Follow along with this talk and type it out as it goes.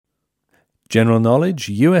General knowledge,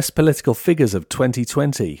 US political figures of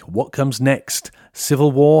 2020, what comes next,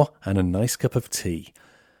 civil war, and a nice cup of tea.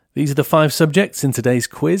 These are the 5 subjects in today's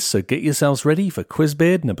quiz, so get yourselves ready for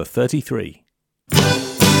Quizbeard number 33.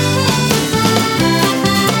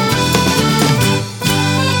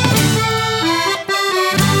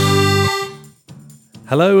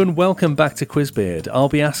 Hello and welcome back to Quizbeard. I'll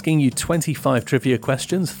be asking you 25 trivia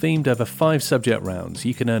questions themed over 5 subject rounds.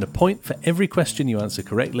 You can earn a point for every question you answer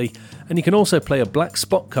correctly, and you can also play a black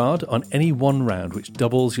spot card on any one round, which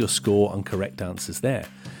doubles your score on correct answers there.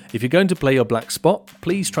 If you're going to play your black spot,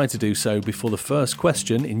 please try to do so before the first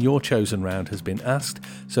question in your chosen round has been asked,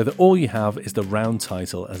 so that all you have is the round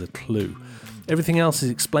title as a clue. Everything else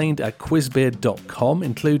is explained at quizbeard.com,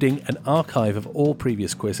 including an archive of all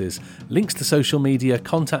previous quizzes, links to social media,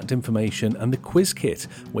 contact information, and the quiz kit,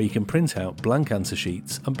 where you can print out blank answer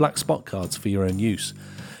sheets and black spot cards for your own use.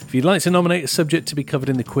 If you'd like to nominate a subject to be covered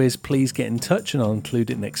in the quiz, please get in touch and I'll include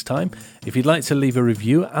it next time. If you'd like to leave a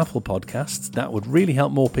review at Apple Podcasts, that would really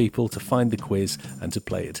help more people to find the quiz and to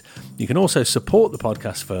play it. You can also support the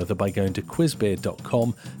podcast further by going to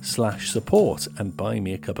quizbeard.com/support and buying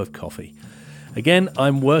me a cup of coffee. Again,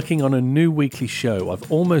 I'm working on a new weekly show. I've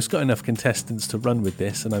almost got enough contestants to run with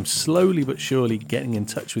this, and I'm slowly but surely getting in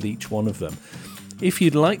touch with each one of them. If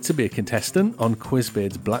you'd like to be a contestant on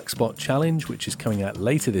Quizbeard's Black Spot Challenge, which is coming out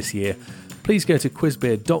later this year, please go to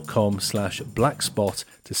quizbeard.com/blackspot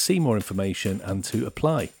to see more information and to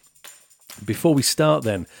apply. Before we start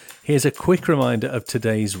then, here's a quick reminder of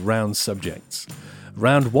today's round subjects.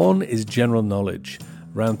 Round 1 is general knowledge.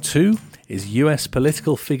 Round 2 is US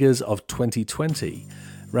political figures of 2020.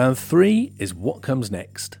 Round 3 is what comes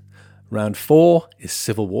next. Round 4 is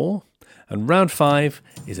civil war. And round 5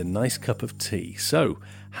 is a nice cup of tea. So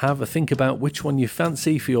have a think about which one you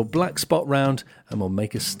fancy for your black spot round, and we'll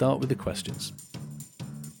make a start with the questions.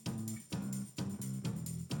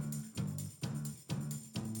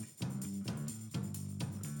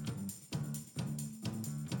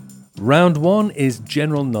 Round 1 is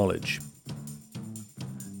general knowledge.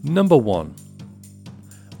 Number 1.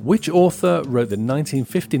 Which author wrote the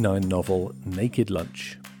 1959 novel Naked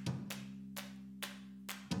Lunch?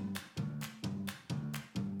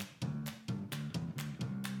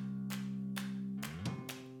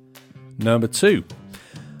 Number 2.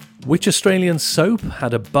 Which Australian soap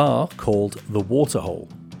had a bar called The Waterhole?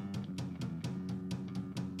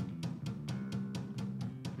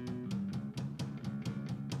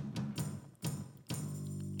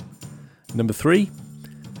 Number 3.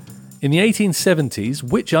 In the 1870s,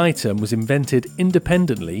 which item was invented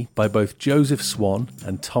independently by both Joseph Swan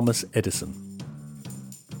and Thomas Edison?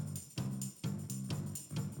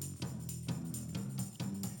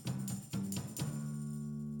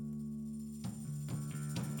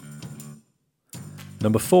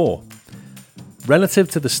 Number 4. Relative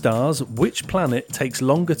to the stars, which planet takes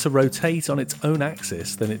longer to rotate on its own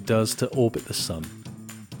axis than it does to orbit the Sun?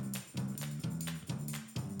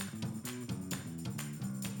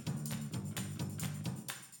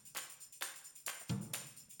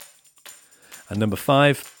 And number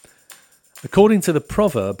 5. According to the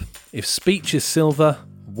proverb, if speech is silver,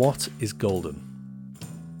 what is golden?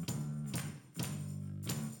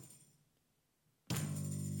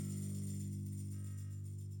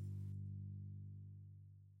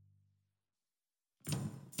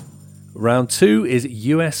 Round 2 is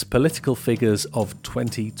US political figures of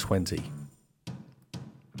 2020.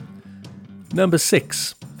 Number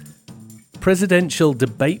 6. Presidential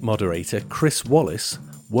debate moderator Chris Wallace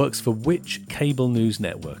works for which cable news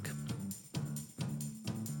network?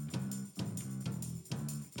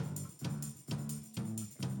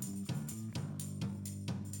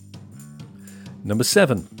 Number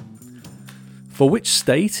 7. For which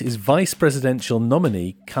state is vice presidential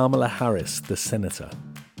nominee Kamala Harris the senator?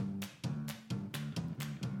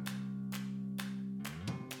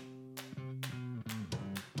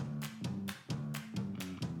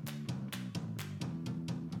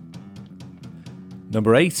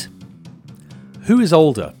 Number 8. Who is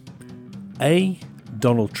older? A.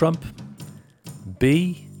 Donald Trump.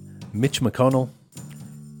 B. Mitch McConnell.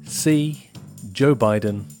 C. Joe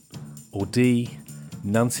Biden. Or D.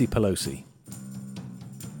 Nancy Pelosi.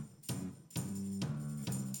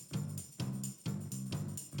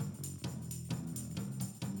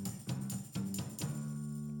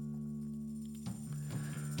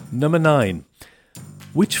 Number 9.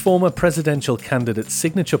 Which former presidential candidate's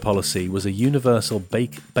signature policy was a universal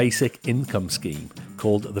basic income scheme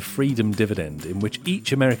called the Freedom Dividend, in which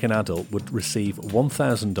each American adult would receive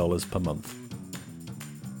 $1,000 per month?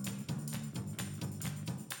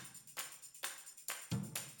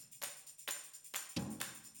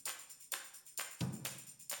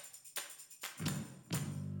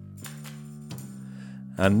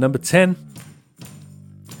 And number 10.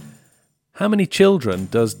 How many children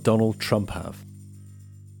does Donald Trump have?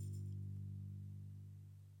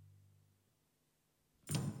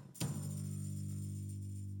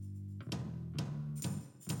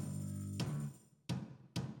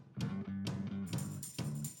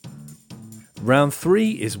 Round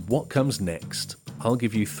 3 is what comes next. I'll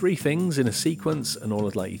give you 3 things in a sequence, and all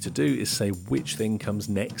I'd like you to do is say which thing comes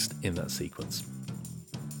next in that sequence.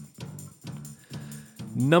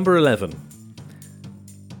 Number 11.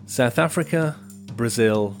 South Africa,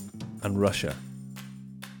 Brazil, and Russia.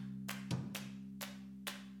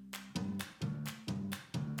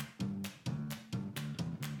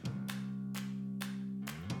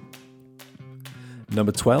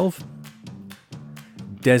 Number 12.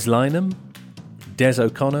 Des Lynam, Des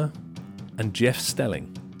O'Connor, and Jeff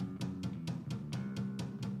Stelling.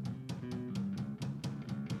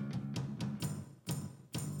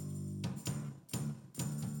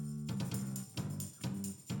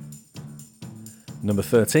 Number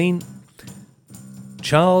 13.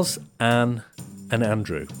 Charles, Anne, and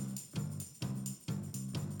Andrew.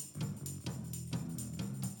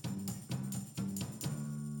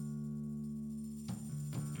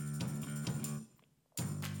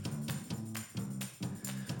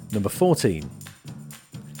 Number 14.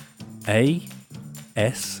 A,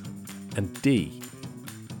 S, and D.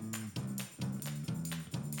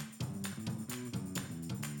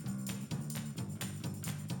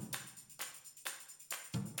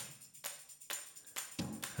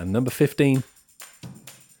 And number 15.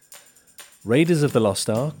 Raiders of the Lost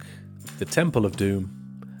Ark, The Temple of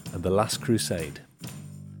Doom, and The Last Crusade.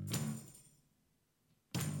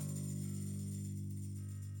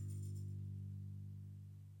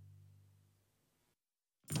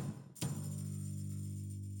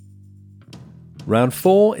 Round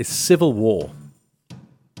 4 is Civil War.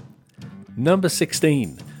 Number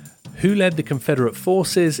 16. Who led the Confederate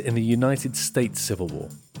forces in the United States Civil War?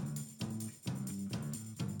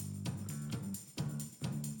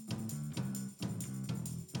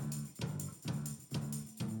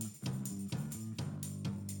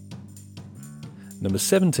 Number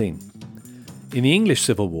 17. In the English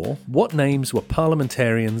Civil War, what names were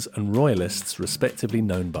parliamentarians and royalists respectively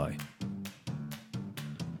known by?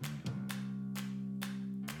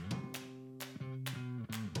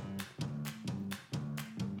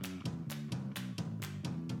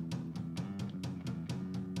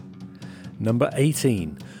 Number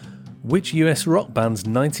 18. Which US rock band's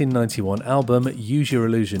 1991 album Use Your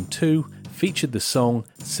Illusion 2 featured the song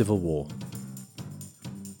Civil War?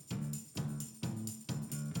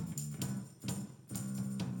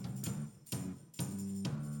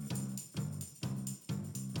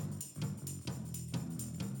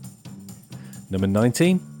 Number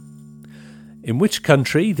 19. In which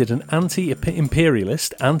country did an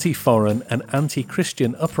anti-imperialist, anti-foreign and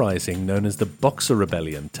anti-Christian uprising known as the Boxer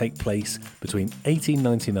Rebellion take place between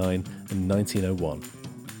 1899 and 1901?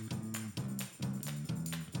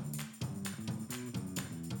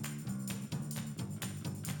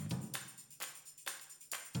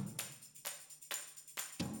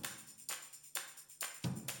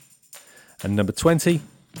 And number 20.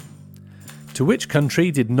 To which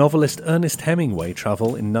country did novelist Ernest Hemingway travel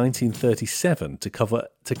in 1937 to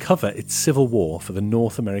cover its civil war for the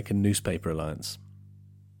North American Newspaper Alliance?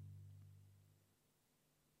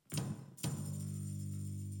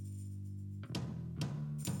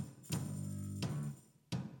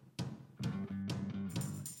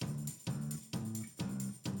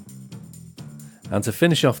 And to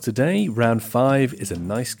finish off today, round 5 is a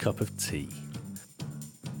nice cup of tea.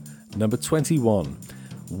 Number 21.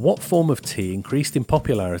 What form of tea increased in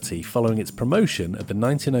popularity following its promotion at the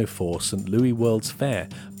 1904 St. Louis World's Fair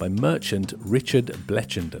by merchant Richard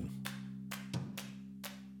Bletchenden?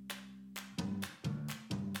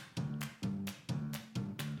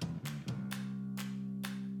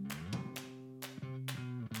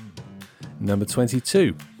 Number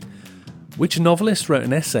 22. Which novelist wrote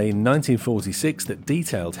an essay in 1946 that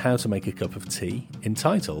detailed how to make a cup of tea,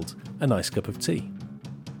 entitled A Nice Cup of Tea?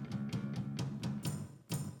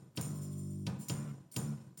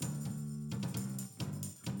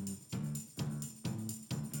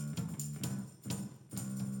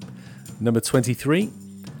 Number 23.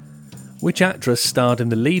 Which actress starred in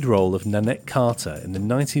the lead role of Nanette Carter in the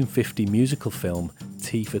 1950 musical film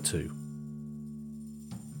Tea for Two?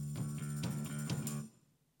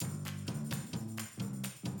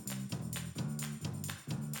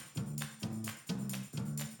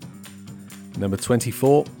 Number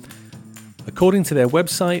 24. According to their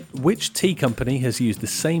website, which tea company has used the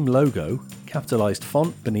same logo, capitalised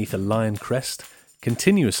font beneath a lion crest,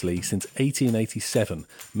 continuously since 1887,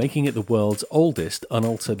 making it the world's oldest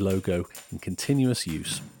unaltered logo in continuous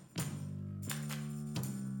use.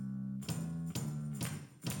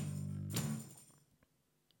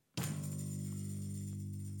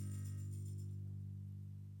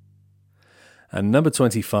 And number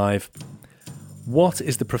 25, what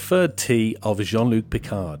is the preferred tea of Jean-Luc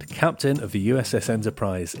Picard, captain of the USS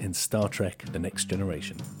Enterprise in Star Trek The Next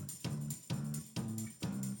Generation?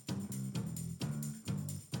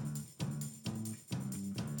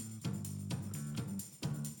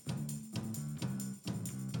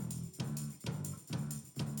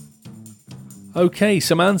 Okay,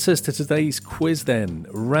 some answers to today's quiz then.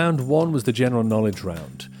 Round 1 was the general knowledge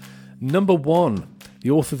round. Number 1. The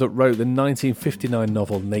author that wrote the 1959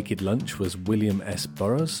 novel Naked Lunch was William S.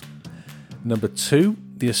 Burroughs. Number 2,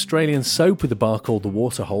 the Australian soap with a bar called The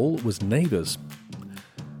Waterhole was Neighbours.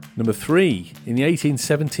 Number 3, in the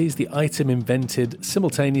 1870s, the item invented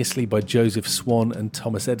simultaneously by Joseph Swan and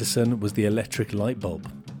Thomas Edison was the electric light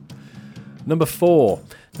bulb. Number 4,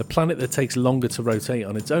 the planet that takes longer to rotate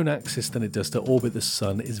on its own axis than it does to orbit the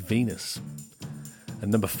sun is Venus.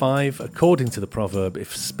 And number 5, according to the proverb,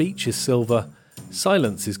 if speech is silver,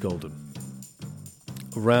 silence is golden.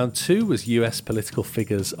 Round 2 was US political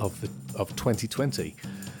figures of 2020.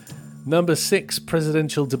 Number 6,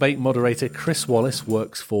 presidential debate moderator Chris Wallace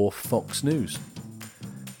works for Fox News.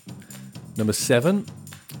 Number 7,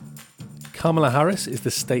 Kamala Harris is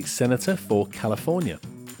the state senator for California.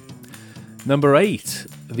 Number 8,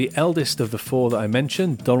 the eldest of the 4 that I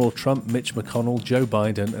mentioned, Donald Trump, Mitch McConnell, Joe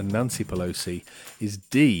Biden and Nancy Pelosi, is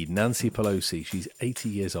D, Nancy Pelosi. She's 80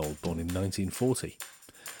 years old, born in 1940.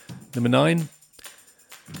 Number 9,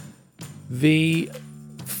 the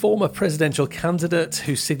former presidential candidate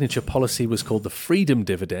whose signature policy was called the Freedom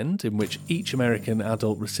Dividend, in which each American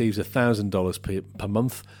adult receives $1,000 per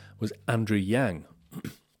month, was Andrew Yang.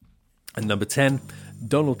 And number 10,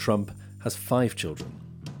 Donald Trump has 5 children.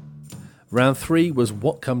 Round 3 was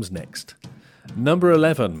what comes next. Number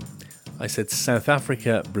 11, I said South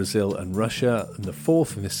Africa, Brazil and Russia, and the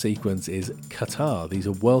 4th in this sequence is Qatar. These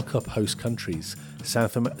are World Cup host countries.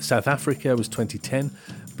 South Africa was 2010,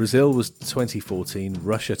 Brazil was 2014,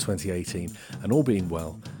 Russia 2018, and all being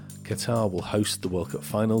well, Qatar will host the World Cup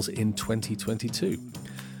finals in 2022.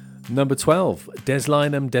 Number 12, Des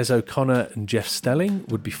Lynam, Des O'Connor and Jeff Stelling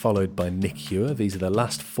would be followed by Nick Hewer. These are the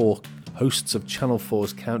last 4 hosts of Channel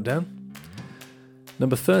 4's Countdown.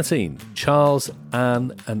 Number 13, Charles,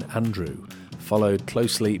 Anne and Andrew, followed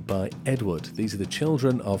closely by Edward. These are the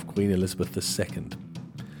children of Queen Elizabeth II.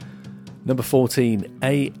 Number 14,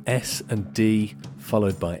 A, S and D,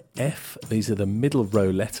 followed by F. These are the middle row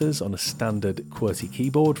letters on a standard QWERTY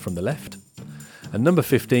keyboard from the left. And number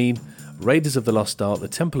 15, Raiders of the Lost Ark, The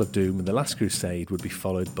Temple of Doom and The Last Crusade would be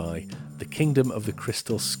followed by The Kingdom of the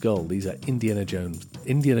Crystal Skull. These are Indiana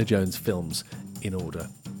Jones films in order.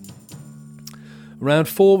 Round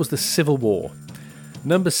 4 was the Civil War.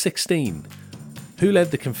 Number 16, who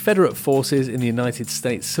led the Confederate forces in the United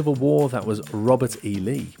States Civil War? That was Robert E.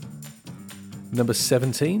 Lee. Number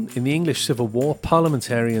 17, in the English Civil War,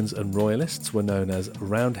 parliamentarians and royalists were known as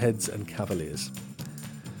Roundheads and Cavaliers.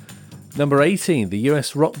 Number 18, the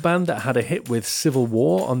US rock band that had a hit with Civil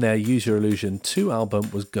War on their Use Your Illusion 2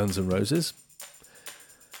 album was Guns N' Roses.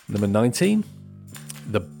 Number 19,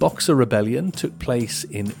 the Boxer Rebellion took place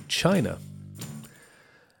in China.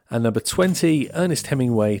 And number 20, Ernest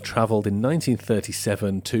Hemingway travelled in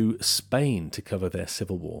 1937 to Spain to cover their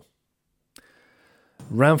Civil War.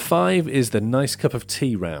 Round 5 is the Nice Cup of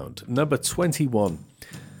Tea round. Number 21,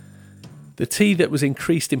 the tea that was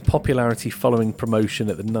increased in popularity following promotion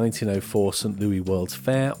at the 1904 St. Louis World's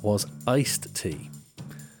Fair was iced tea.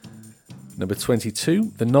 Number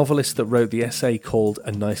 22, the novelist that wrote the essay called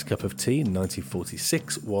A Nice Cup of Tea in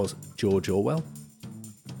 1946 was George Orwell.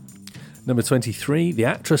 Number 23, the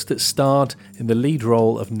actress that starred in the lead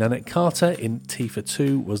role of Nanette Carter in Tea for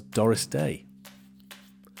Two was Doris Day.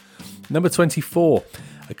 Number 24,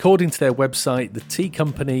 according to their website, the tea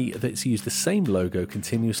company that's used the same logo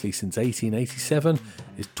continuously since 1887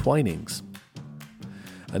 is Twinings.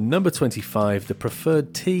 And number 25, the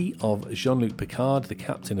preferred tea of Jean-Luc Picard, the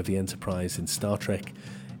captain of the Enterprise in Star Trek,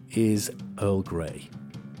 is Earl Grey.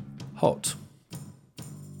 Hot.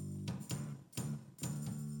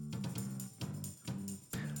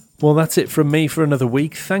 Well, that's it from me for another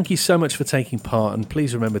week. Thank you so much for taking part, and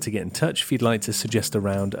please remember to get in touch if you'd like to suggest a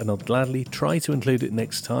round, and I'll gladly try to include it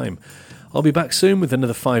next time. I'll be back soon with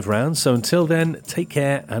another 5 rounds, so until then, take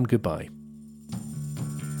care and goodbye.